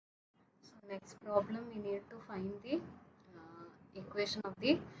next problem we need to find the equation of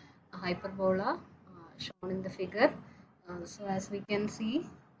the hyperbola shown in the figure. So as we can see,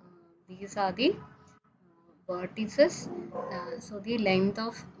 these are the vertices. So the length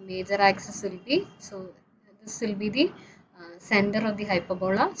of major axis will be, so this will be the center of the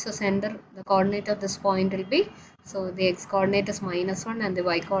hyperbola. So center, the coordinate of this point will be, so the x coordinate is -1 and the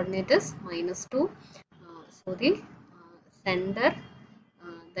y coordinate is -2. So the center,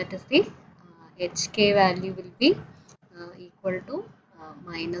 that is the hk value will be equal to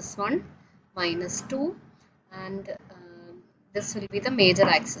 -1, -2, and this will be the major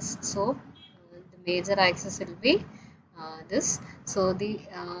axis. So the major axis will be this. So the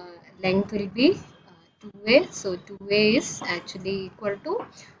length will be 2a. So 2a is actually equal to,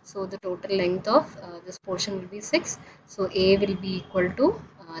 so the total length of this portion will be 6. So a will be equal to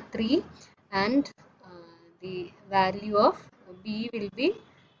 3, and the value of b will be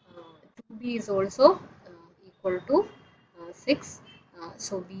 2b is also equal to 6.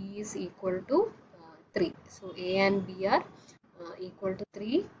 So b is equal to 3. So a and b are equal to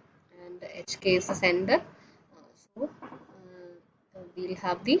 3, and hk is the center. So we'll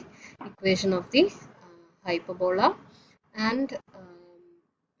have the equation of the hyperbola, and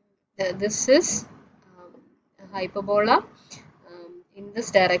this is hyperbola in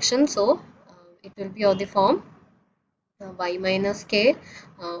this direction. So it will be of the form y minus k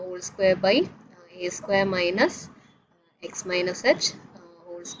whole square by a square minus x minus h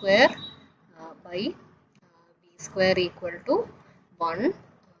whole square by b square equal to 1.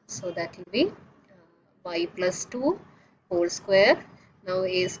 So that will be y plus 2 whole square. Now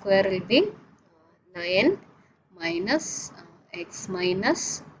a square will be 9 minus x minus,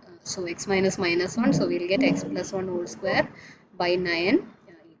 so x minus -1, so we'll get x plus 1 whole square by 9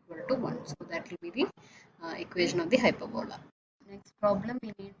 equal to 1. So that will be the equation of the hyperbola. Next problem, we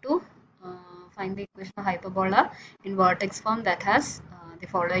need to find the equation of hyperbola in vertex form that has the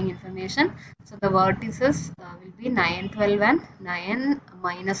following information. So the vertices will be 9, 12 and 9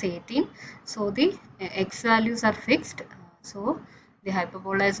 minus 18. So the x values are fixed. So the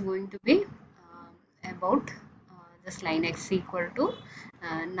hyperbola is going to be about this line x equal to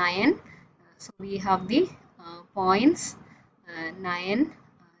 9. So we have the points 9,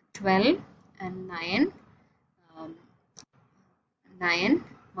 12 and 9, 9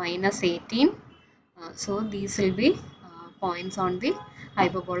 minus 18. So these will be points on the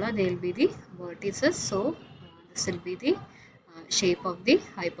hyperbola. They will be the vertices. So this will be the shape of the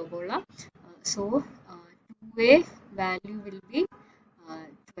hyperbola. So 2a value will be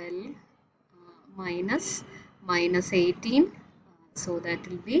 12 minus -18. So that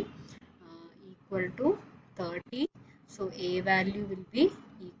will be equal to 30. So a value will be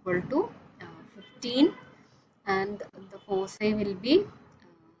equal to 15, and the foci will be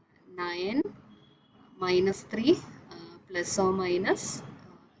 9 minus 3 plus or minus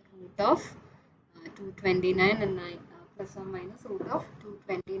root of 229, and 9 plus or minus root of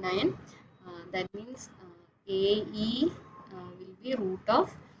 229. That means AE will be root of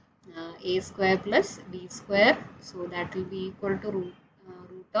a square plus b square. So that will be equal to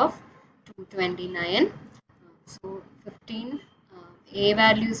root of 229. So 15, a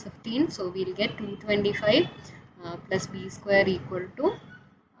value is 15. So we'll get 225 plus b square equal to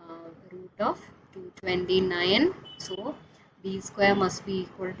root of 229. So b square must be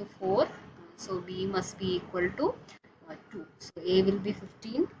equal to 4. So b must be equal to 2. So a will be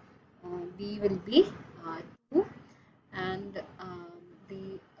 15, b will be 2, and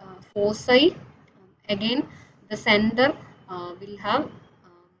the foci, again the center will have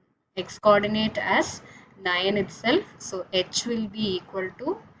x coordinate as 9 itself. So h will be equal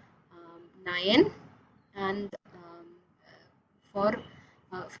to 9, and for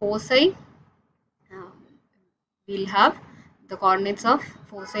foci we'll have the coordinates of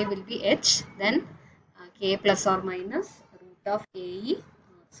foci will be h, then k plus or minus root of AE.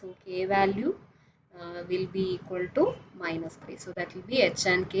 So k value will be equal to -3. So that will be h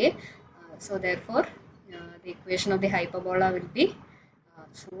and k. So therefore the equation of the hyperbola will be,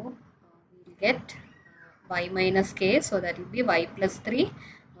 so we will get y minus k. So that will be y plus 3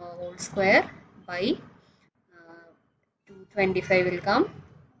 whole square by 225 will come.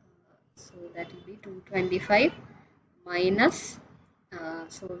 So that will be 225 minus,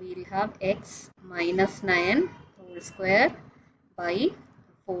 so we will have x minus 9 whole square by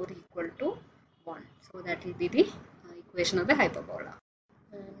 4 equal to 1. So that will be the equation of the hyperbola.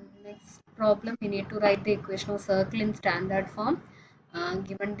 Next problem, we need to write the equation of circle in standard form.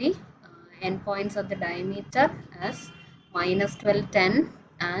 Given the endpoints of the diameter as -12, 10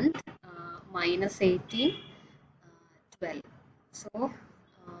 and -18, 12. So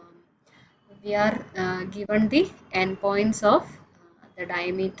we are given the endpoints of the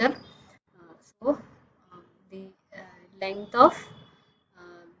diameter. So the length of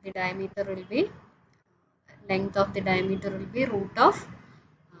the diameter will be root of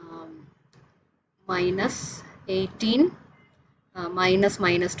minus 18 minus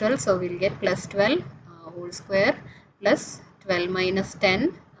 12, so we'll get plus 12 whole square plus 12 minus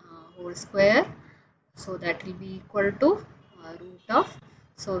 10 whole square, so that will be equal to root of,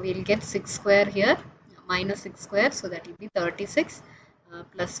 so we'll get 6 square here, minus 6 square, so that will be 36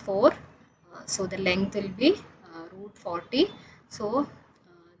 plus 4, so the length will be root 40, so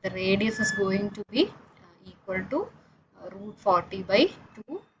the radius is going to be equal to root 40 by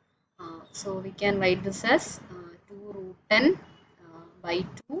 2. So we can write this as 2 root 10 by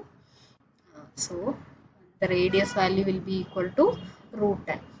 2. So the radius value will be equal to root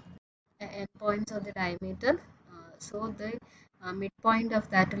 10. Endpoints of the diameter. So the midpoint of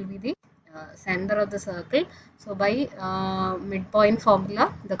that will be the center of the circle. So by midpoint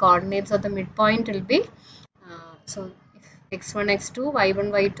formula, the coordinates of the midpoint will be, so if x1, x2,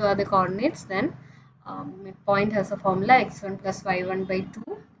 y1, y2 are the coordinates, then midpoint has a formula x1 plus y1 by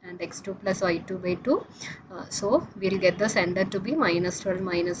 2 and x2 plus y2 by 2. So we'll get the center to be minus 12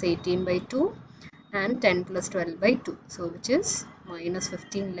 minus 18 by 2 and 10 plus 12 by 2. So which is minus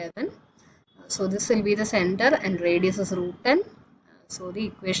 15, 11. So this will be the center and radius is root 10. So the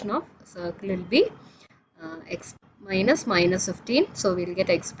equation of circle will be x minus 15. So we'll get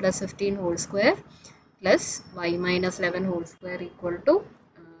x plus 15 whole square plus y minus 11 whole square equal to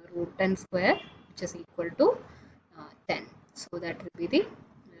root 10 square, which is equal to 10. So that will be the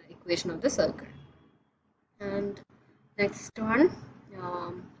equation of the circle. And next one,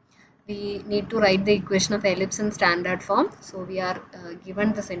 we need to write the equation of ellipse in standard form. So we are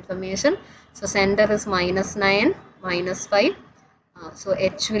given this information. So center is minus 9, minus 5. So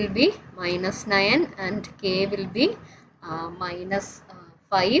h will be minus 9 and k will be minus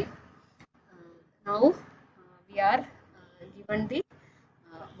 5. Now we are given the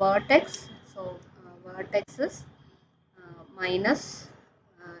vertex. So vertex is minus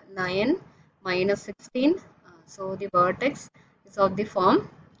 9, minus 16. So the vertex is of the form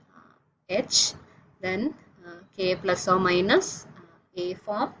h, then k plus or minus a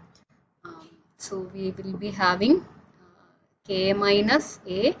form. So we will be having k minus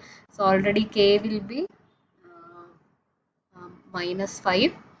a. So already k will be minus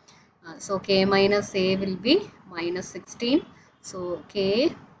 5. So k minus a will be minus 16. So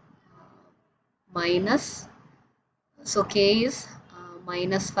k minus, so k is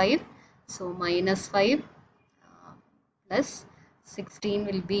minus 5. So minus 5 plus 16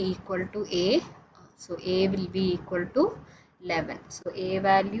 will be equal to a. So a will be equal to 11. So a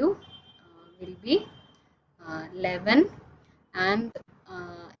value will be 11 and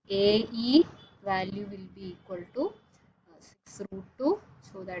ae value will be equal to 6 root 2.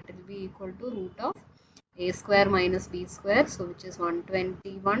 So that will be equal to root of a square minus b square, so which is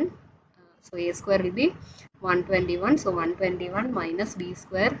 121. So a square will be 121. So 121 minus b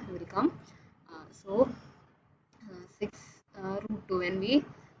square will come. So 6 root 2, when we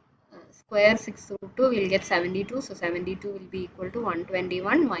square 6 root 2, we will get 72. So 72 will be equal to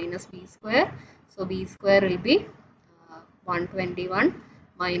 121 minus b square. So b square will be 121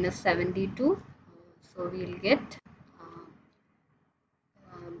 minus 72. So we will get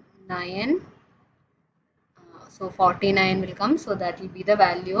 9. So 49 will come. So that will be the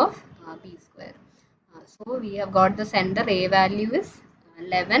value of b square. So we have got the center. A value is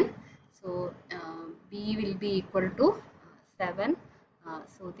 11. So b will be equal to 7.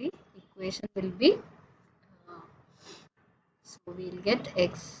 So the equation will be, so we will get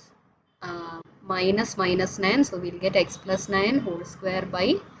x minus 9. So we will get x plus 9 whole square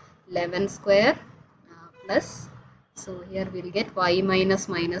by 11 square plus, so here we will get y minus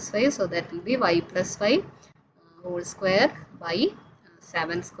 5. So that will be y plus 5 whole square by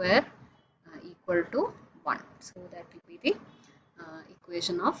 7 square equal to 1. So that will be the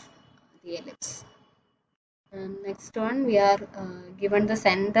equation of the ellipse. And next one, we are given the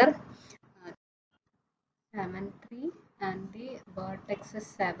center 7, 3 and the vertex is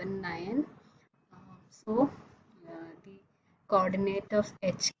 7, 9. So the coordinate of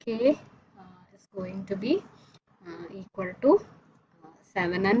hk is going to be equal to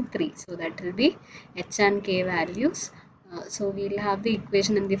 7 and 3. So that will be h and k values. So we will have the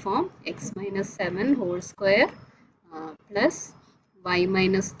equation in the form x minus 7 whole square plus y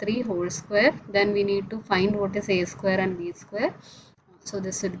minus 3 whole square. Then we need to find what is a square and b square. So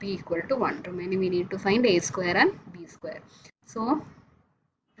this would be equal to 1. Remaining we need to find a square and b square. So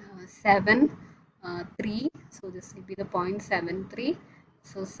 7, 3. So this will be the point 7, 3.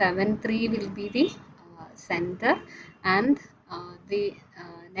 So 7, 3 will be the center, and the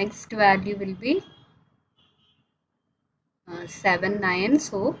next value will be 7, 9.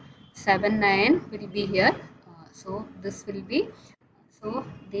 So 7, 9 will be here. So this will be, so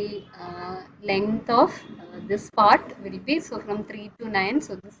the length of this part will be, so from 3 to 9,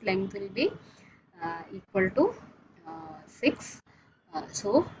 so this length will be equal to 6.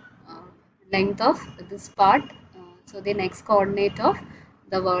 So length of this part, so the next coordinate of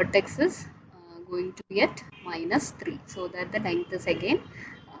the vertex is going to be at -3, so that the length is again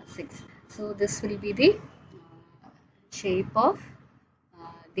 6. So this will be the shape of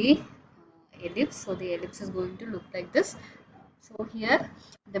the ellipse. So the ellipse is going to look like this. So here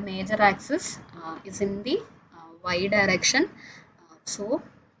the major axis is in the y direction. So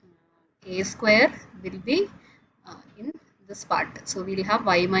a square will be in this part. So we will have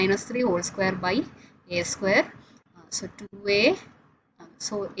y minus 3 whole square by a square. So 2a,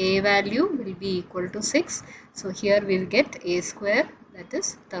 so a value will be equal to 6. So here we will get a square, that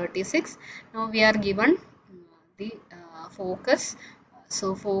is 36. Now we are given the focus.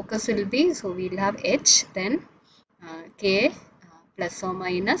 So focus will be, so we will have h, then k plus or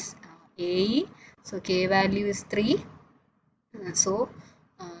minus ae. So k value is 3. So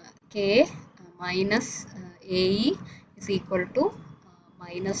k minus ae is equal to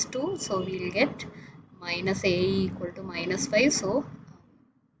 -2. So we will get minus ae equal to -5. So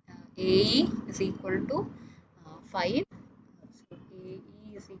ae is equal to 5. So ae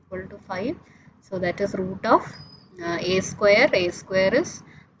is equal to 5. So that is root of a square. A square is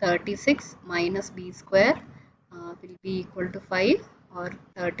 36 minus b square will be equal to 5, or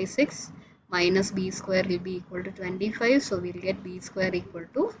 36 minus b square will be equal to 25. So we will get b square equal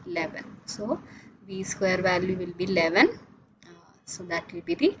to 11. So b square value will be 11. So that will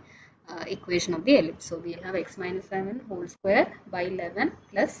be the equation of the ellipse. So we have x minus 7 whole square by 11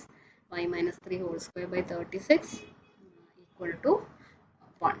 plus y minus 3 whole square by 36 equal to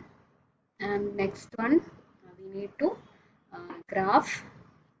 1. And next one, we need to graph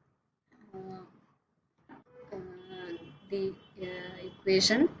the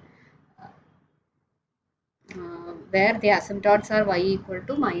equation where the asymptotes are y equal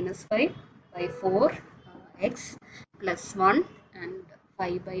to -5 by 4 x plus 1 and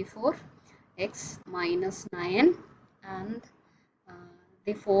 5 by 4 x minus 9, and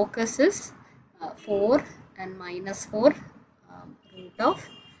the focus is 4 and -4 root of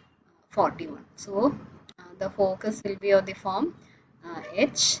 41. So the focus will be of the form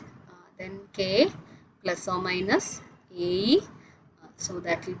h, then k plus or minus ae. So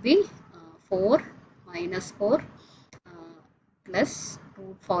that will be 4 minus 4 plus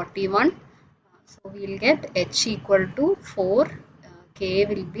root 41. So we will get h equal to 4. K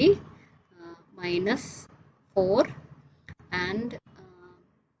will be minus 4, and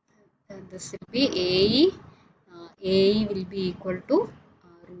this will be ae. Ae will be equal to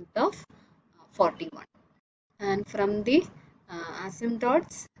root of 41. And from the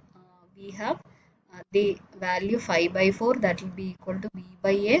asymptotes we have the value 5 by 4, that will be equal to b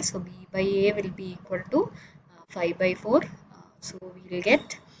by a. So b by a will be equal to 5 by 4. So we will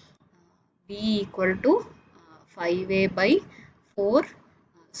get b equal to 5a by 4.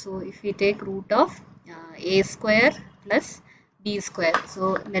 So if we take root of a square plus b square,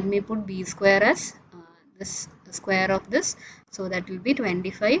 so let me put b square as this square of this, so that will be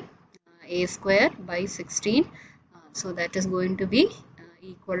 25 a square by 16. So that is going to be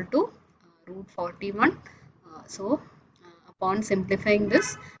equal to root 41. So upon simplifying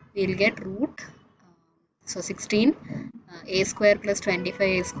this, we will get root, so 16 a square plus 25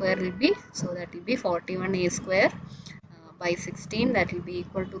 a square will be, so that will be 41 a square by 16, that will be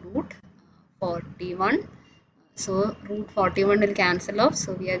equal to root 41. So root 41 will cancel off.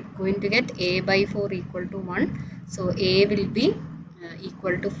 So we are going to get a by 4 equal to 1. So a will be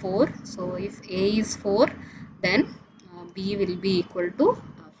equal to 4. So if a is 4, then b will be equal to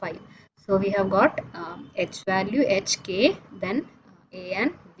 5. So we have got h value, h, k, then a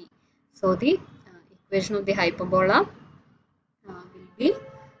and b. So the equation of the hyperbola will be,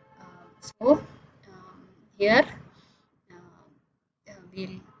 so here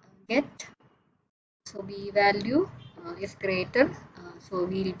we'll get, so b value is greater, so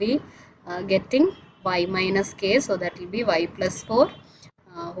we'll be getting y minus k, so that will be y plus 4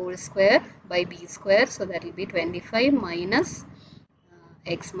 whole square by b square, so that will be 25 minus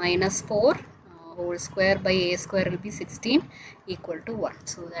x minus 4 whole square by a square will be 16 equal to 1.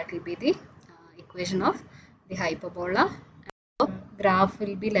 So that will be the equation of the hyperbola. So graph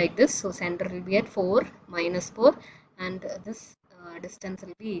will be like this. So center will be at 4 minus 4, and this distance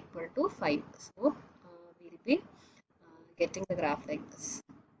will be equal to 5. So we will be getting the graph like this.